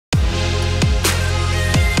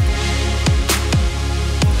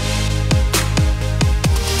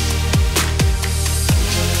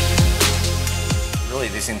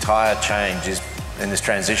entire change and this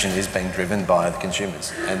transition is being driven by the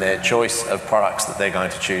consumers and their choice of products that they're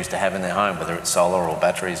going to choose to have in their home, whether it's solar or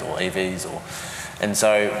batteries or EVs, and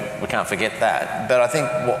so we can't forget that. But I think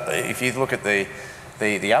if you look at the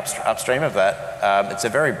upstream of that, it's a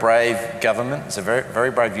very brave government, it's a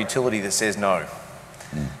very brave utility that says no.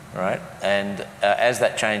 Right? And as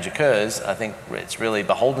that change occurs, I think it's really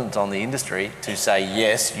beholden on the industry to say,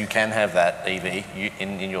 yes, you can have that EV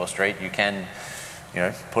in your street. You can,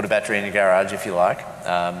 put a battery in your garage if you like.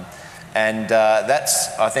 And that's,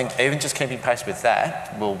 I think, even just keeping pace with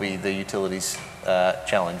that will be the utilities'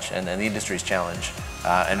 challenge and the industry's challenge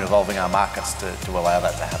and evolving our markets to allow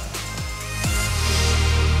that to happen.